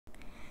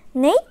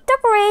Nate the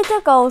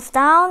Great goes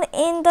down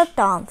in the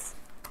dumps.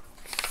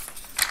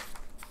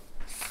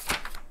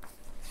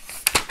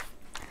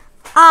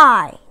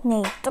 I,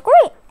 Nate the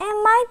Great,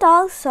 and my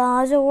dog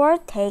Sarge were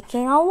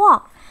taking a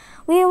walk.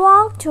 We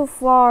walked to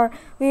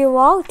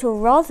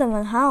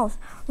Rosamond's house.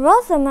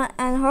 Rosamond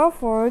and her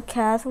 4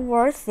 cats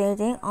were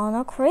sitting on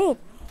a crate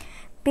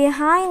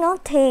behind a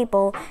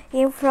table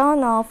in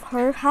front of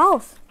her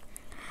house.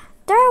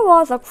 There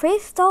was a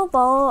crystal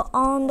ball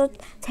on the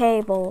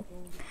table.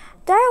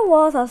 There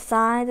was a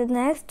sign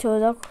next to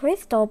the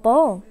crystal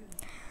ball.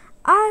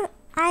 I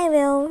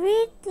will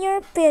read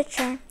your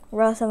future,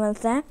 Rosamond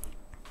said,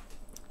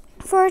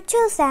 for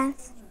 2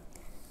 cents.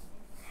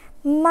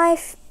 My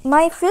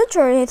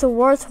future is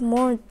worth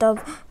more than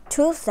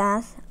 2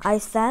 cents, I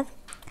said.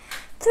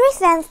 3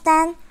 cents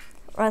then,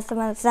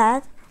 Rosamond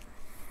said.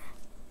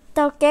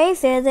 Dog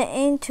gazed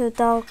into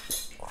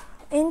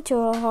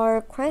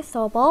her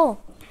crystal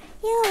ball.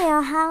 You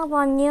will have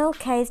a new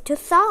case to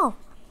solve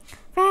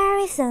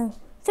very soon.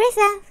 3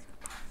 cents.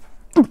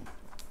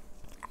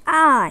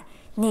 I,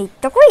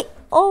 Nate the Great,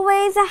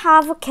 always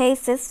have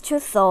cases to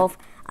solve,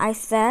 I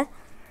said.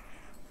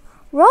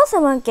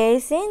 Rosamond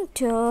gazed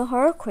into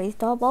her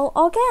crystal ball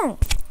again.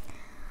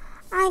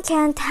 I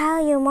can't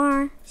tell you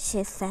more,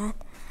 she said.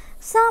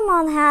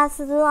 Someone has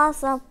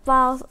lost a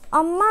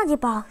money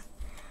box.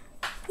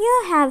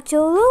 You have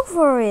to look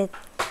for it.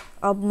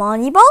 A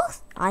money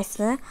box? I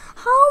said.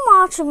 How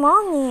much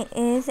money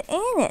is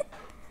in it?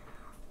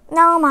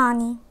 No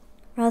money,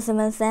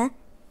 Rosamond said.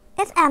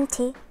 It's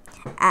empty.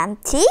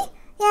 Empty?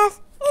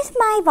 Yes, it's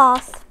my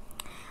box.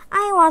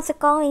 I was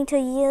going to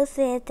use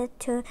it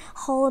to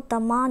hold the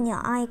money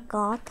I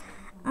got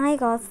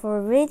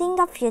for reading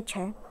the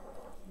future.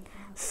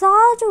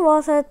 Sarge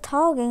was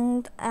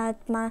tugging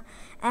at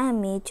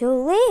me to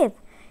leave.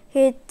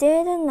 He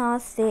did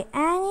not see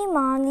any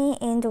money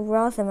in the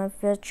Rosamond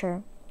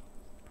future.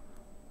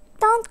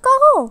 Don't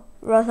go,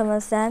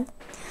 Rosamond said.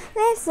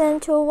 Listen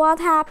to what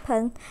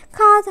happened.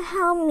 God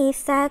help me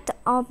set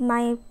up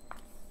my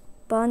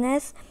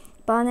bonnet.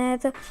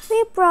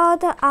 We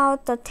brought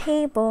out the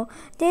table,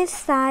 this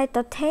side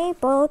the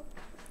table,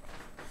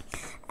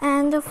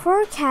 and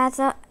 4 cats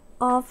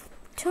of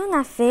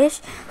tuna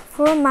fish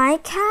for my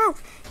cat.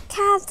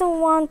 Cats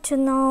want to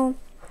know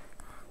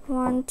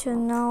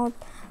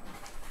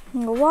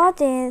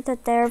what is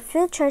their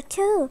future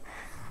too,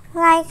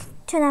 like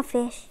tuna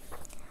fish.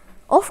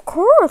 Of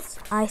course,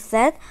 I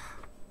said.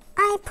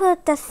 I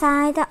put the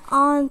side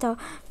on the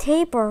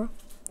table,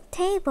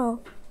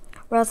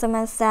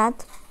 Rosamond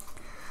said.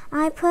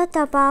 I put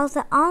the box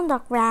on the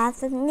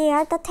grass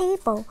near the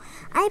table.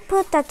 I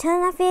put the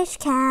tuna fish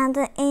can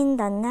in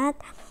the net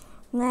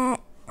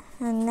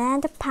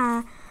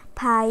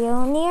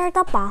pile near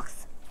the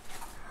box.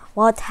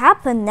 What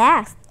happened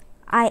next?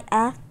 I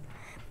asked.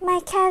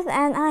 My cat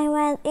and I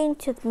went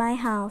into my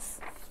house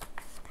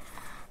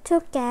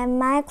to get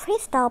my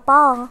crystal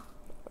ball,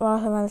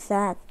 Rosamond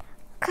said.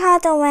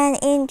 Cat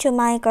went into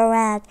my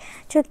garage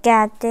to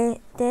get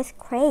this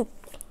crate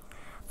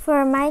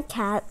for my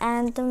cat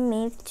and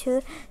me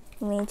to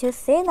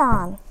sit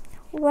on.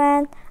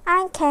 When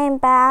I came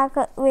back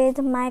with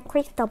my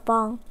crystal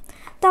ball,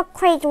 the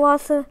crate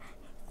was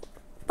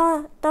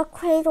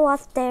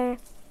there.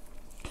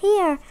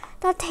 Here,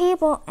 the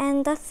table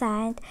and the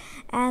side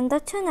and the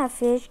tuna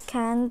fish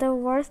can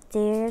were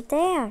still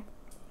there,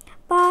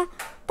 but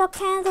the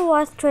can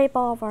was stripped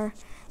over.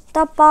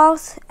 The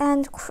box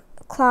and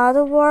cloud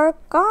were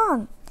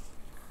gone.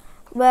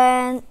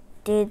 When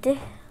did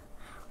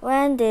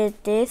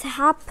this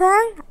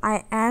happen?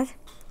 I asked.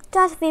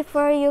 Just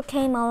before you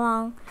came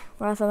along,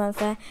 Rosamond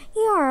said.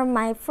 You are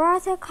my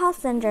first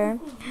passenger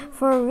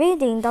for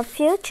reading the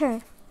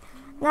future.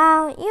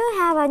 Now you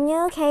have a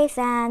new case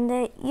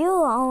and you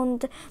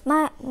owed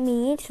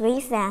me 3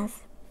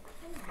 cents.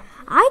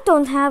 I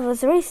don't have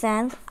 3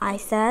 cents, I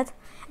said,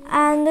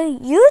 and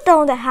you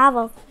don't have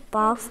a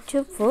box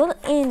to put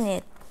in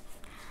it.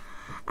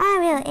 I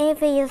will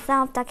if you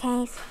solve the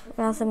case,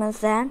 Rosamond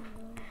said.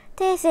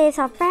 This is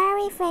a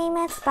very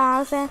famous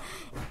box.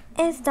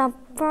 It's the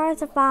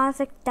first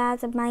box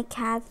that my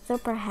cat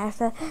Super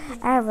has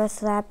ever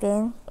slept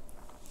in.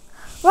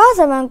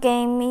 Rosamond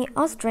gave me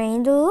a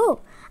strange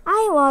look.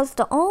 I was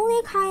the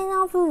only kind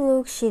of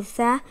look she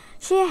said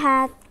she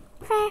had.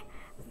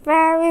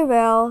 Very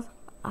well,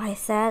 I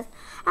said.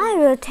 I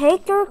will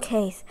take your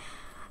case.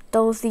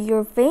 Does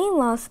your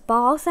famous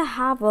box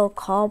have a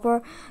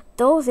cover?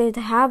 Does it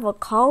have a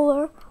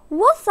color?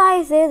 What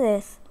size is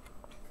it?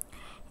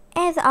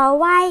 It's a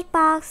white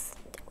box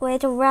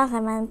with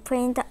Rosamond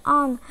print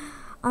on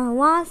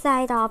one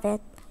side of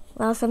it,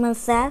 Rosamond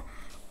said.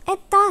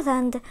 It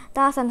doesn't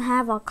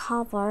have a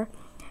cover.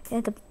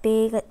 It's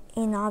big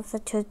enough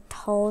to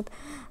hold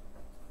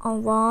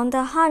around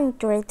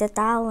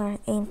 $100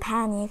 in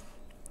pennies.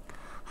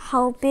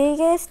 How big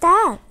is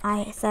that?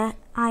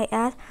 I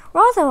asked.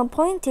 Rosamond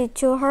pointed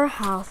to her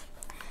house.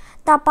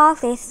 The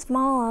box is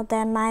smaller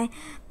than my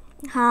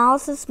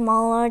house,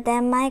 smaller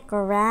than my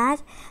garage,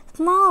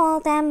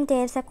 smaller than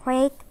this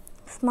crate,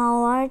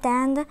 smaller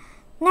than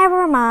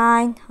Never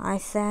mind, I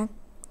said.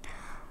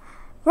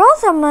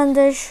 Rosamond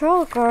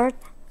shrugged.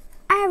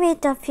 I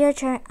read the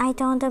future. I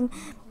don't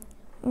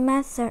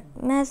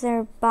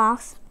measure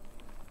box.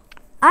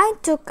 I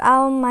took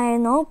out my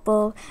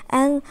notebook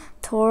and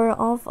tore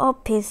off a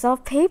piece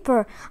of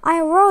paper.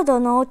 I wrote a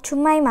note to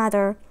my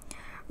mother.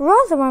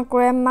 Rosamond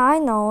grabbed my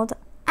note.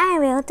 I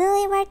will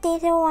deliver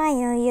this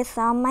while you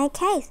solve my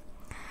case.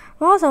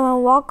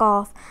 Rosamond walked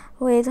off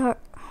with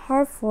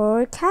her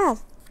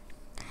forecast.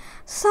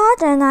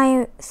 Suddenly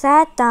I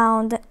sat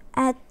down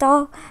at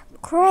the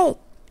crate.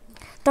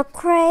 The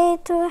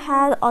crate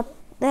had a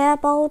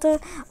labeled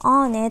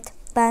on it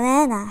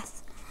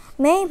bananas.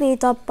 Maybe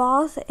the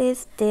box is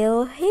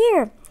still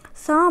here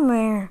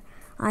somewhere,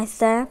 I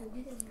said.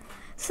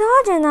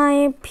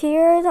 Suddenly I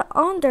peered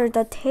under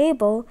the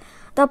table.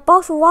 The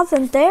box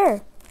wasn't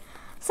there.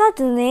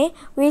 Suddenly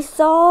we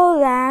saw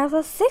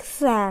legs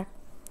zigzag.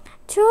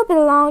 2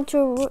 belonged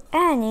to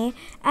Annie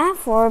and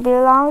 4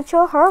 belonged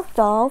to her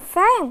dog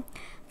Frank.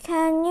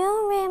 Can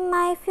you read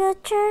my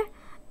future?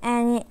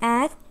 Annie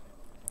asked.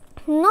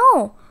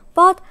 No,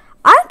 but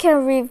I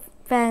can read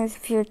Frank's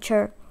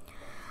future.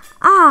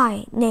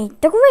 I need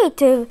the degree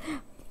to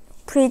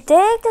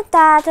predict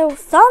that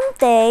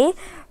someday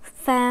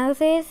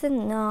Frank is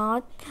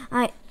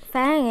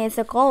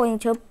going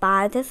to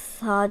bite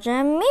Sergeant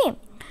and me.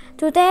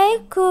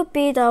 Today could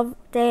be the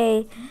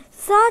day.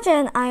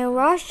 Sergeant, I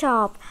rushed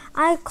up.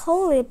 I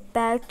called it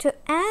back to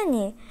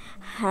Annie.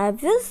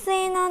 Have you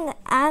seen an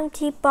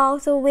empty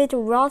box with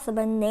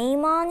Rosamond's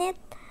name on it?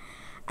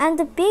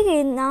 And big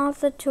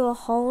enough to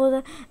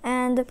hold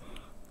and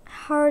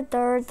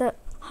harder the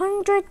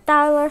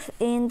 $100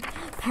 in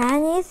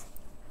pennies?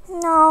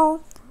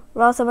 No,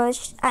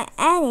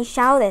 Annie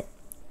shouted.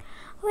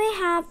 We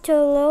have to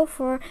look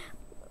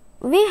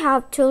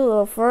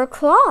for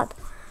Claude.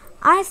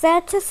 I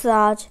said to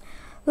Sarge,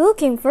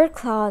 looking for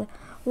Claude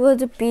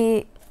would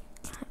be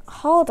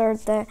harder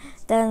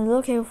than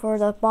looking for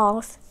the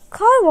box.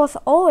 Claude was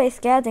always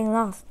getting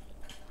lost.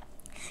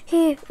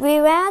 We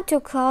went to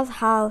Claude's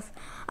house.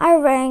 I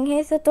rang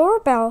his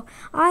doorbell.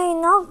 I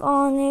knocked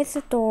on his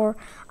door.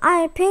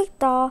 I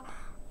peeked out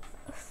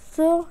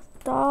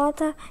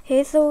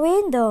his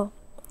window.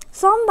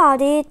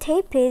 Somebody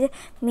tapped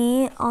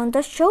me on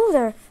the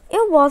shoulder.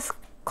 It was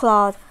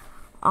Claude.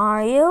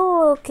 Are you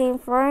looking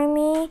for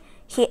me?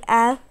 He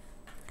asked.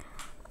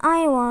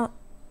 I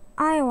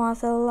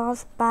was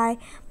lost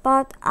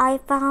but I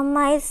found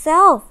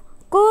myself.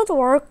 Good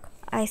work,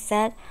 I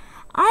said.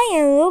 I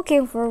am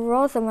looking for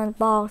Rosamond's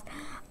box.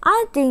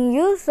 I think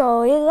you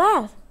saw it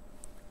last.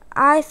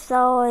 I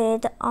saw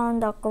it on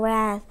the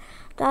grass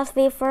just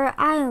before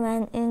I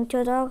went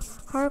into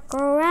her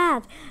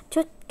garage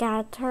to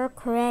get her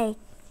crate.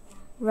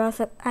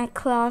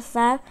 Claude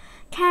said.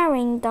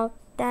 Carrying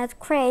that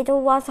crate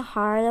was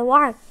hard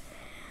work.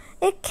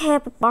 It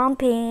kept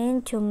bumping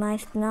into my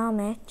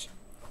stomach.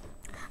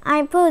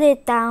 I put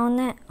it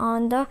down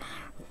on the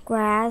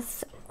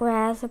grass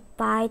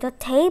by the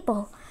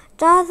table,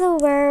 just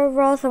where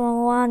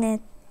Rosamond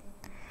wanted.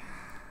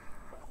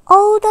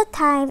 All the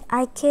time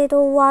I kept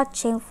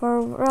watching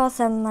for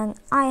Rosamond.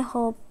 I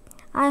hope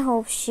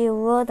she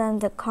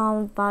wouldn't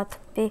come out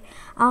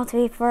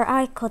before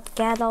I could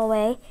get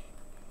away.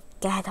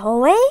 Get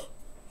away?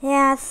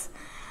 Yes,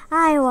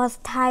 I was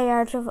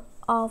tired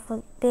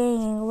of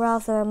being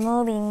Rosamond's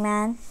moving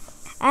man.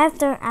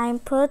 After I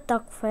put the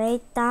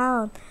crate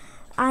down,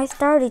 I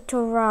started to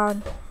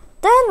run.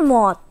 Then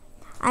what?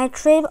 I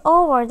tripped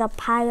over the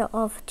pile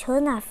of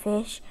tuna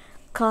fish,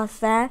 Claude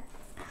said.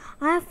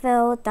 I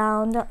fell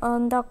down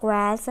on the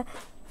grass,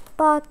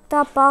 but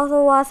the box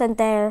wasn't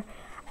there.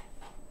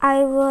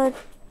 I would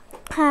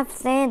have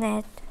seen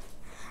it.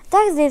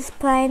 That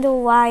explained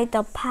why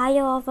the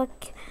pile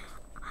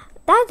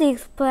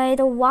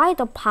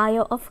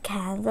of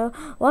cans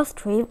was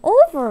tripped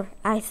over,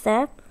 I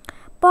said.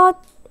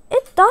 But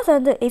it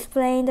doesn't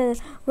explain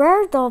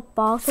where the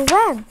box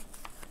went.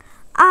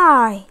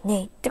 I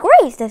need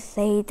degrees to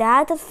say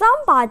that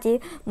somebody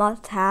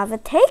must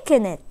have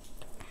taken it.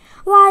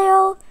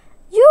 While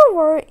you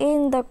were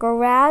in the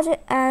garage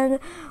and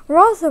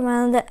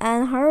Rosamond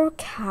and her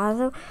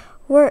cat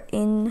were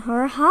in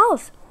her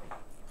house.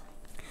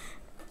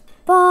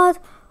 But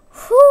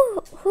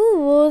who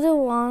would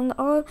want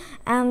an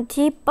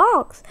empty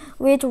box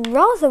with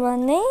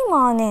Rosamond's name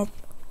on it?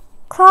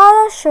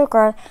 Claude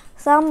shrugged.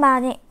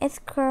 Somebody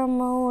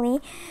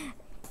excitedly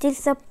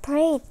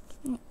desperate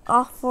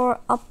for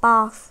a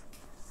box.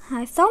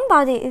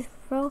 Somebody is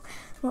for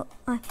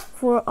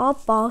a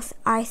box,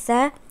 I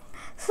said.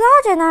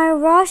 Sarge and I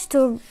rushed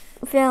to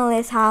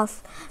Finley's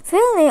house.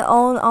 Finley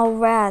owned a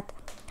rat.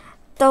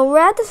 The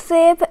rat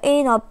slept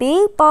in a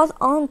big box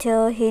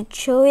until he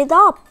chewed it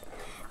up.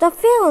 The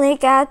Finley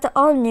got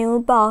a new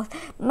box.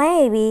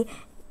 Maybe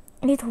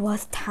it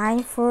was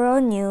time for a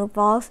new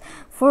box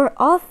for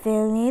a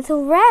Finley's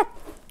rat.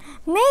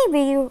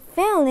 Maybe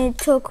Finley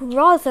took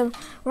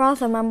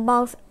Rosamond's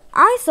box.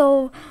 I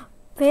saw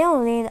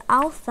Finley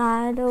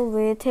outside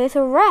with his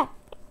rat.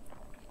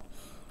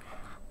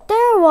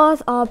 There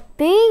was a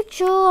big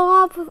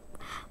julep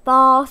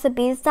box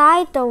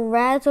beside the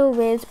red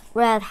with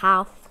red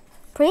house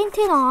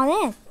printed on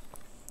it.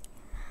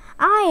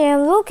 I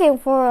am looking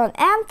for an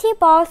empty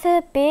box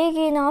big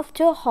enough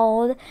to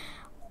hold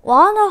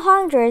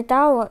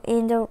 $100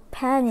 in the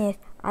pennies,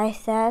 I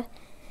said.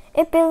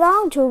 It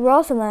belonged to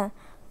Rosamond.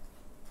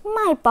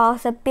 My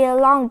box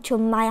belonged to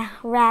my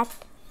rat,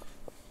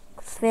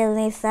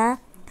 Phyllis said.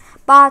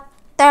 But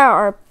there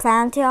are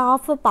plenty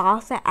of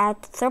boxes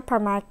at the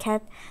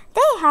supermarket.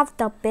 They have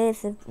the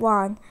basic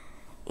one.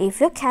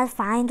 If you can't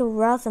find the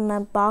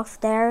Rosamond box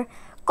there,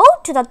 go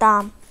to the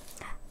dump.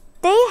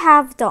 They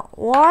have the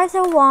worst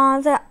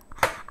ones.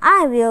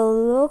 I will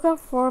look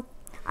for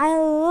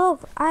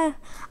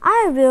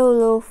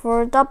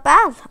the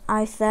best,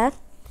 I said.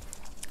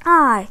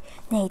 I,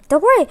 Nate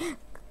Degree,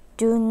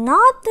 do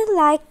not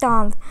like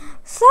dumps.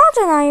 Sarge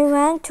and I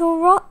went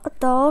to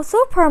the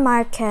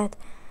supermarket.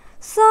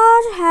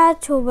 Sarge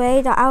had to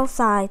wait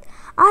outside.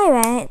 I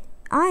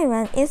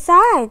went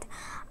inside.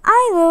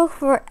 I looked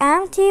for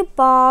empty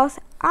box.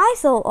 I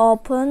saw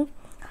open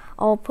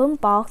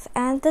box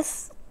and the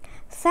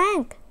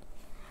sink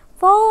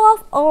full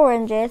of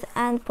oranges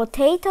and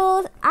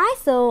potatoes. I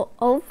saw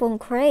open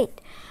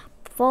crate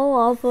full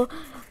of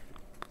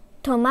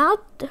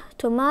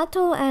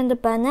tomato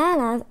and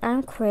bananas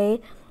and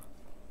crate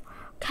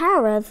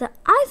carrots.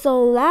 I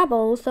saw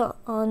labels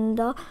on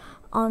the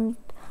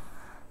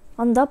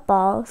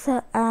box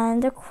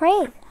and the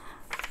crate.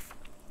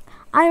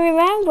 I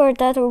remember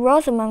that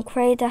Rosamond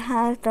crate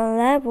has the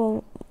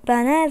label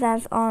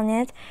bananas on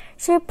it.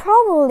 She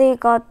probably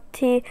got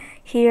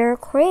her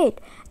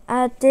crate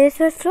at this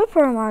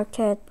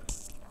supermarket.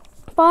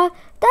 But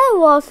that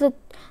was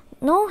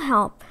no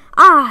help.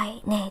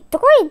 Nate the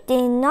Great,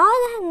 did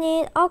not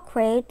need a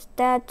crate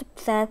that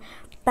said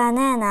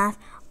bananas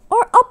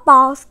or a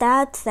box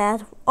that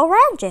said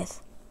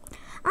oranges.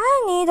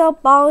 I need a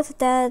box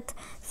that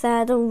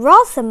said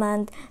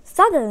Rosamond.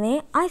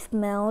 Suddenly, I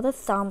smelled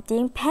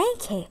something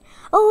pancake.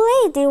 A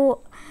lady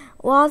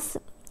was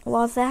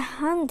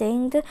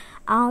handing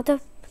out a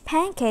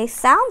pancake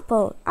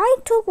sample. I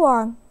took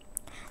one.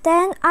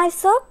 Then I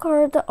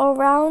circled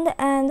around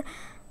and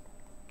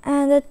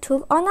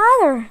took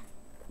another.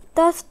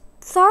 The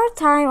third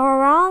time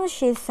around,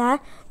 she said,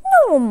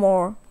 "No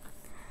more."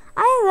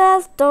 I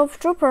left the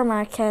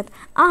supermarket.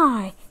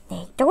 I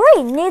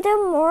needed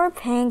more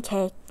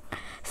pancake.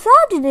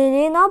 Sarge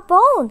needed a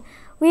bone.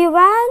 We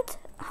went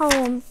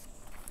home.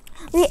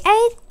 We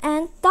ate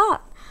and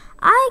thought.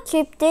 I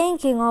keep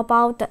thinking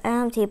about the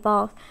empty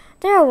box.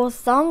 There was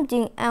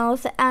something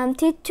else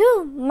empty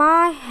too.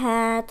 My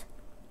head.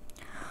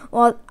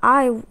 Was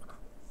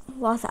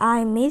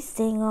I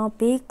missing a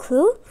big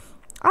clue?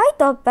 I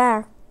thought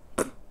back.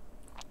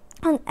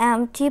 An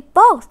empty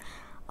box,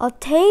 a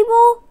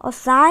table, a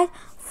side,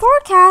 4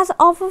 cans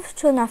of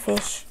tuna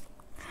fish.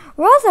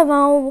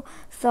 Rosamond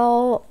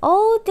saw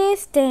all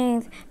these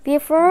things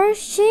before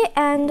she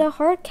and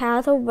her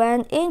cat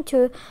went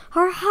into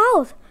her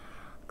house.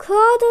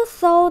 Claude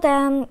saw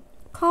them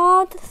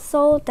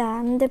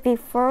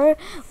before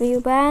we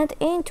went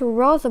into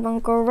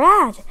Rosamond's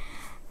garage.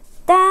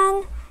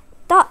 Then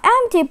the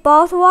empty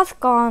box was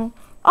gone.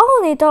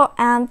 Only the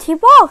empty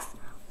box.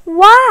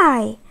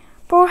 Why?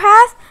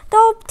 Perhaps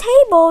the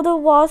table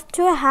was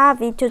too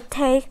heavy to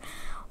take,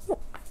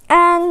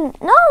 and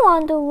no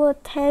one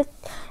would take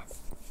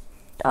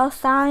a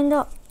sign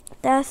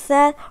that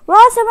said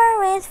Rosamond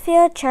reads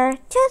future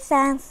 2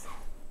 cents.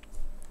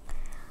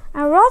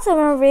 And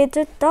Rosamond read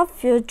the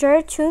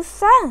future 2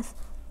 cents.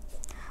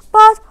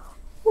 But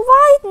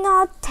why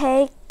not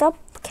take the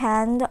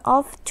can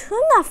of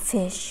tuna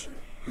fish?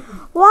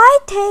 Why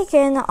take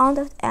an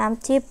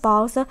empty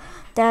box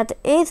that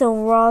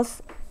isn't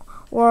worth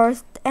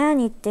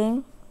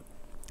anything?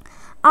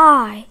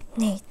 I,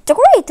 Nate the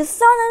Great,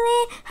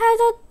 suddenly had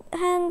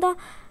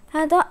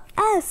the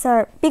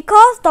answer.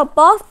 Because the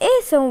box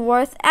isn't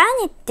worth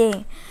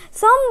anything.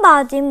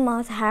 Somebody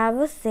must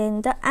have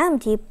seen the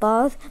empty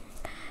box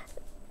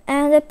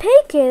and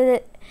picked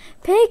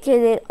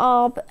it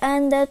up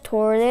and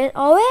tore it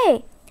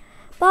away.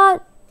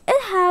 But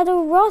it had a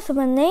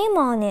Rosamond name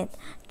on it,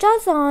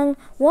 just on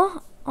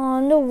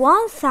the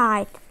one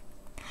side.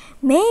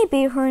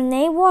 Maybe her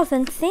name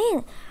wasn't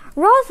seen.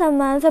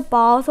 Rosamond's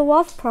box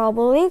was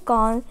probably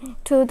gone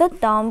to the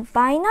dump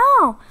by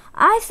now.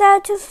 I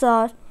said to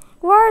Sarge,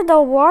 "Where'd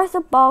the worst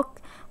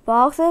box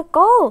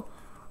go?"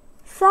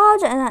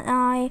 Sarge and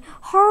I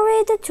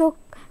hurried to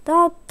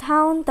the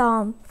town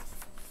dump.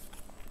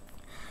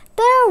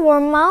 There were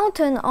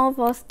mountains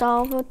of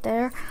stuff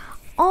there,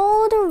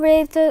 all the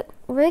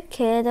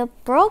wicked,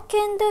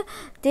 broken,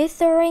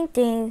 distorting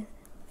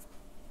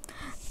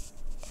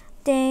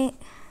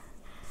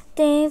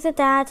things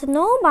that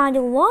nobody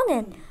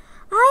wanted.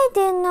 I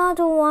did not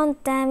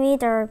want them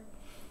either.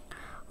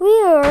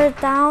 We were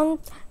down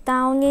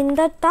in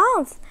the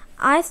dumps,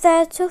 I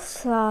said to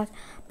Slot.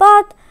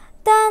 But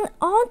then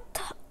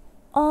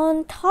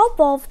on top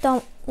of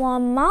the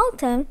one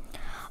mountain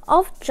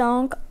of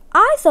junk,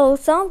 I saw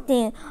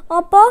something,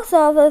 a box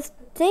of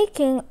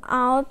sticking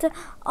out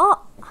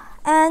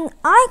and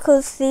I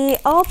could see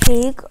a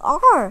big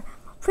R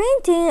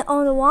printed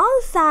on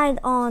one side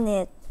on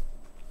it.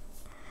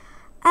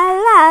 At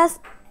last,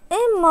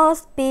 it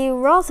must be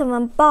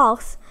Rosamond's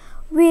box.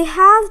 We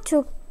have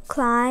to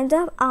climb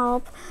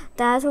up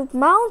that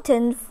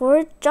mountain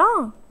for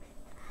John,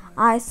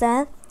 I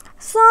said.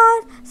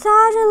 Sarge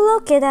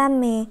looked at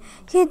me.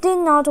 He did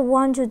not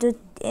want to do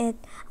it.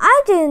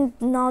 I did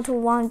not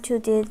want to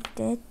do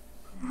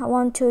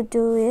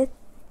it.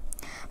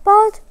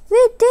 But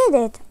we did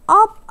it.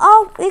 Up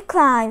we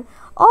climbed,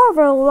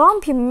 over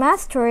lumpy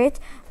mattress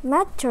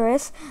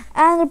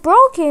and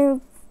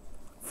broken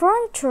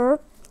furniture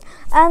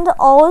and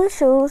old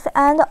shoes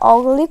and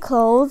ugly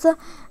clothes. At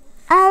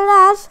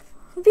last,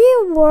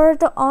 we were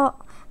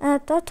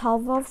at the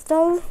top of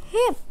the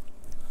heap.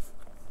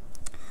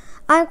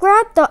 I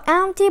grabbed the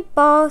empty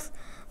box.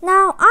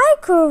 Now I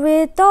could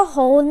read the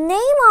whole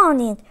name on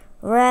it,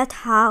 Red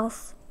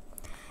House.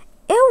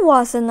 It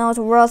was not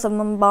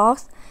Rosamond's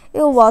box.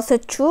 It was a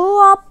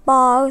true-up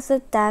box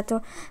that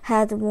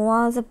had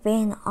once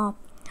been a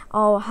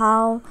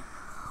home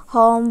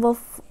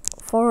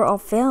for a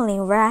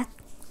feeling rat.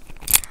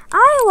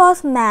 I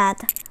was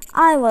mad.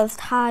 I was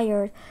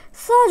tired.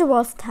 Sarge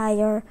was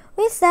tired.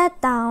 We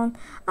sat down.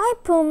 I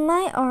put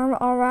my arm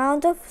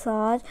around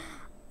Sarge,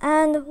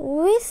 and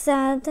we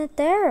sat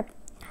there,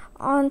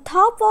 on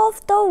top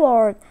of the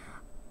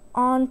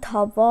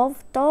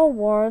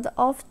world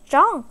of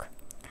junk.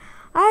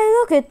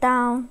 I looked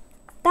down.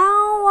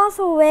 Down was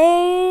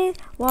way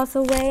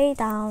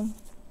down.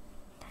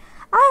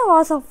 I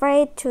was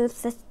afraid to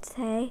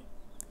stay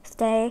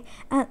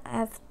and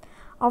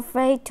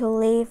afraid to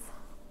leave,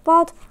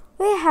 but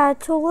we had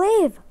to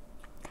leave.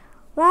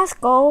 Let's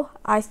go,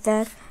 I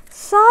said.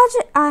 Sarge,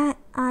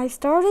 I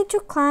started to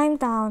climb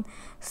down.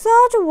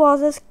 Sarge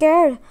was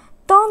scared.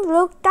 Don't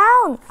look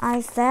down,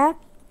 I said.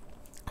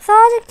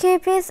 Sarge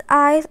kept his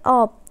eyes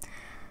up.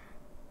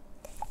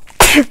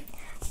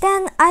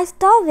 Then I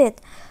stopped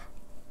it.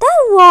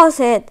 That was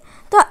it.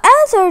 The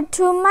answer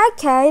to my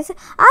case.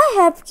 I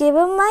have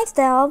given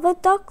myself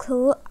the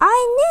clue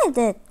I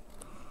needed.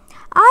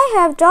 I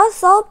have just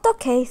solved the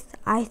case,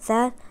 I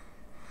said.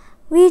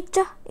 We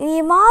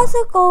must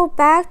go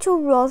back to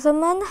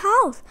Rosamond's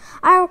house.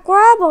 I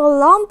grabbed a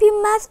lumpy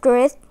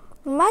mattress.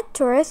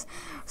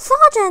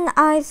 Sarge and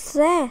I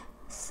slid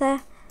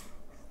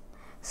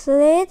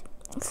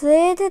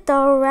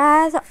the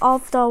rest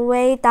of the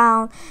way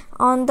down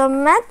on the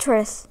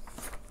mattress.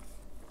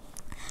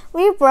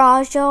 We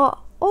brushed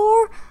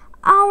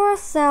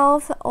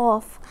ourselves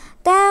off.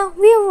 Then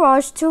we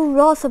rushed to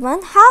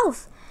Rosamond's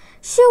house.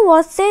 She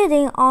was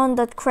sitting on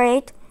the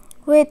crate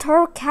with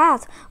her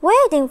cat,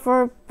 waiting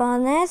for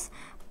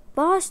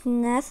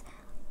Business.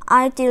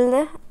 I did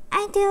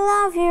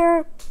love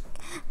your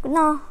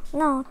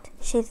note,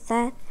 she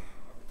said.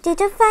 Did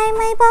you find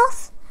my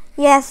box?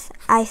 Yes,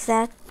 I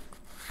said.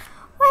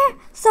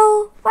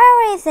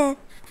 Where is it?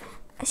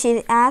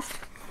 She asked.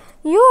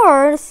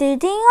 You're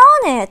sitting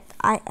on it,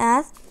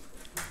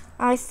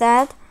 I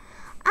said.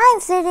 I'm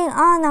sitting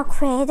on a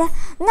crate,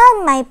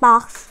 not my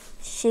box,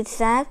 she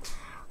said.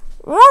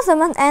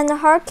 Rosamond and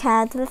her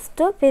cat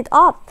stood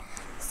up.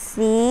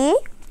 See?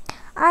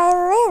 I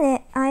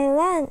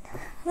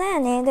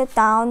leaned it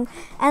down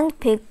and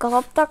picked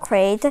up the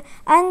crate,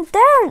 and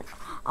there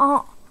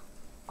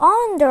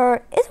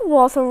under it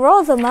was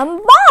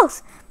Rosamond's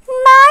box.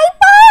 My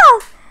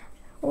box!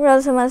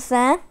 Rosamond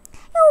said.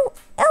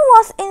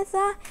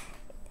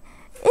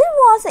 It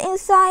was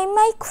inside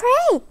my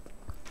crate.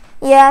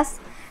 Yes,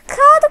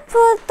 Cat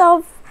put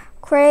the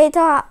crate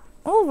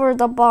over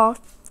the box,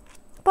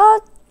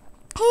 but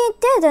he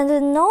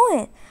didn't know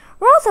it.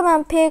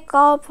 Rosamond picked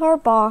up her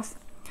box.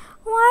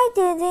 Why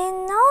did he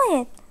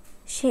know it?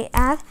 She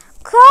asked.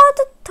 Cat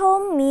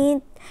told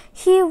me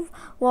he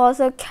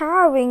was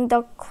carrying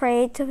the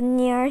crate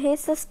near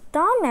his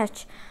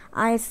stomach,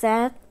 I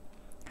said.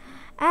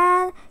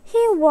 And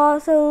he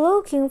was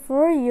looking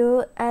for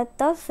you at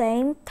the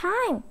same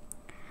time.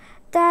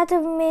 That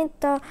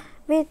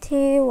meant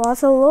he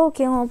was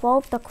looking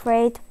above the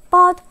crate,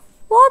 but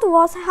what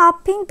was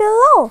happening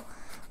below?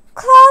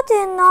 Claude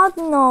did not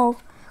know.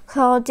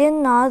 Claude did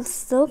not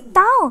look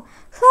down.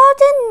 Claude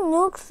did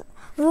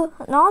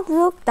not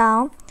look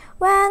down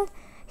when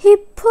he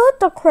put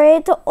the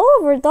crate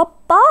over the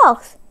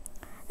box.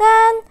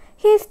 Then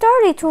he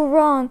started to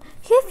run.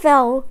 He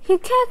fell. He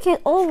kicked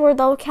it over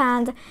the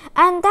can,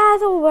 and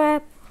that's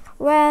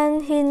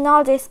when he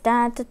noticed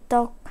that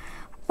the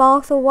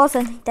box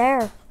wasn't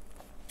there.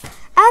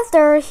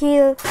 After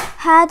he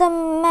had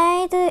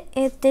made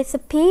it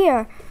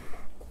disappear,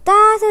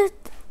 that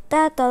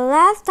the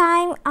last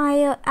time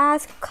I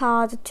asked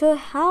Claude to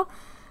help.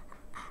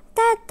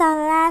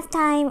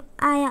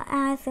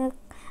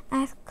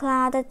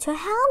 Claude to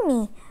help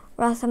me,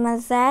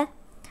 Rosamond said.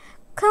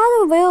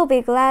 Claude will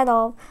be glad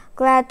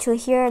to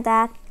hear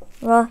that,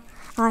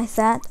 I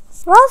said.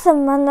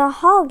 Rosamond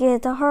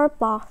hugged her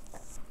box.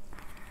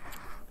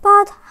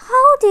 But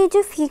how did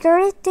you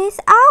figure this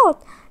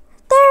out?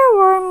 There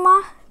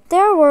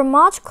were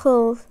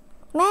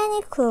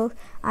many clues,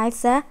 I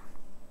said.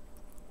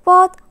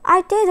 but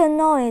I didn't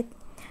know it.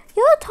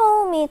 You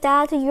told me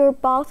that your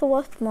box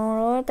was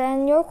smaller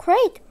than your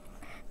crate.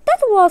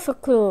 That was a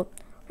clue.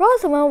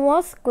 Rosamond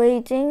was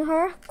squeezing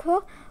her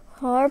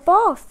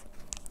box.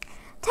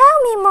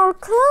 Tell me more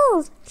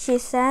clues, she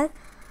said.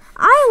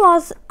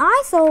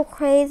 I saw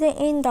crazy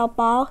in the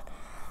box.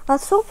 A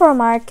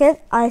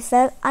supermarket, I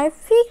said. I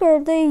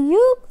figured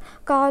you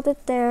got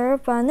their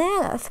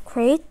bananas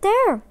crate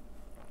there.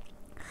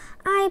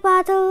 I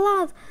bought a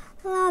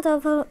lot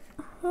of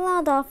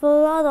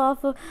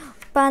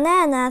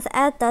bananas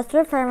at the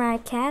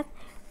supermarket,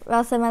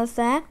 Rosamond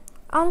said,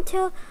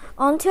 until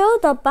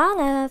the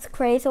bananas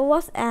crate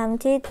was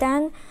empty.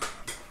 Then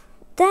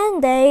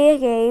they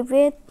gave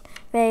it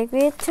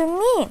to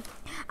me.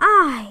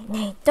 I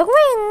need the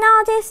green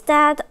noticed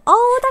that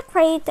all the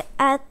crates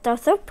at the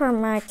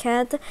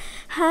supermarket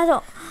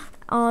had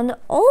an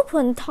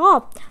open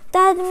top.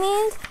 That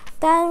means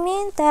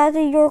that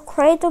your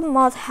crate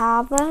must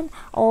have an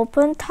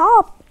open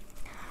top.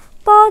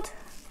 But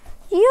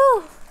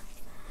you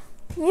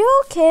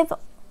keep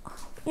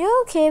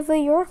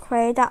your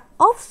crate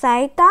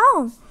upside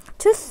down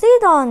to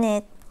sit on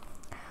it.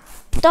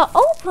 The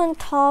open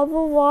top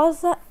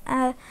was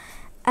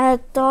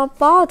at the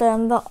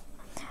bottom,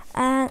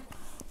 and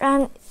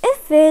it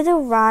fit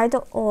right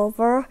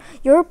over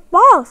your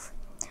box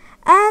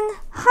and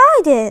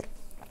hide it.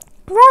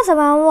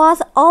 Rosamond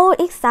was all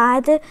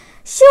excited.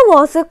 She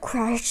was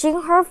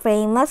crushing her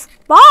famous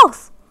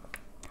box.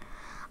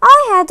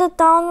 I had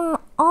done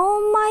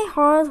all my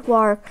hard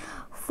work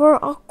for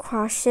a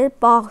crushed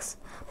box,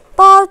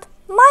 but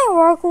my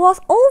work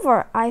was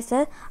over, I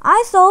said.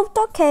 I solved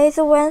the case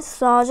when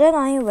Sergeant and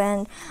I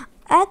went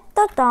at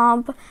the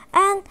dump,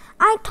 and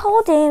I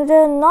told him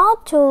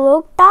not to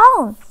look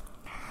down.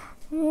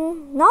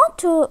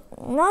 Not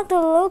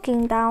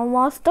looking down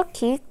was the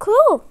key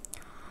clue.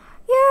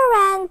 You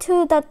ran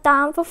to the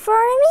dump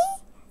for me?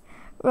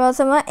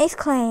 Rosamond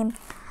exclaimed.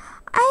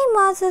 I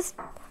must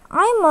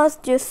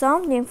do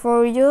something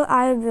for you.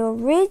 I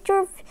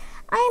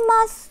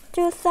must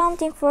do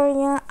something for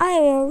you. I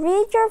will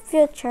read your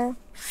future.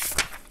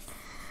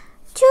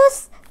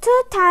 Choose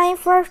 2 times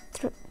for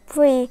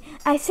 3.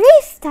 3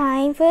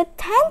 times for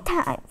 10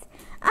 times.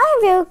 I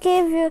will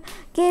give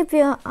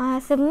you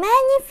as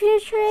many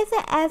futures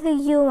as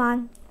you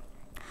want.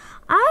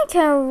 I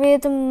can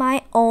read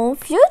my own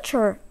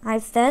future, I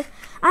said.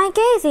 I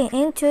gazing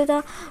into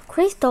the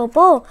crystal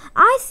ball.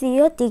 I see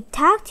a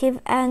detective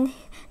and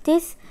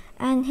his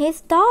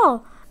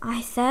doll,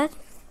 I said.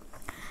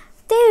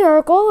 They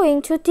are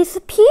going to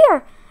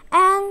disappear,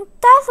 and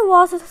that's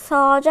what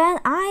Sergeant and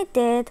I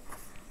did.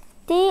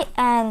 The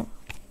end.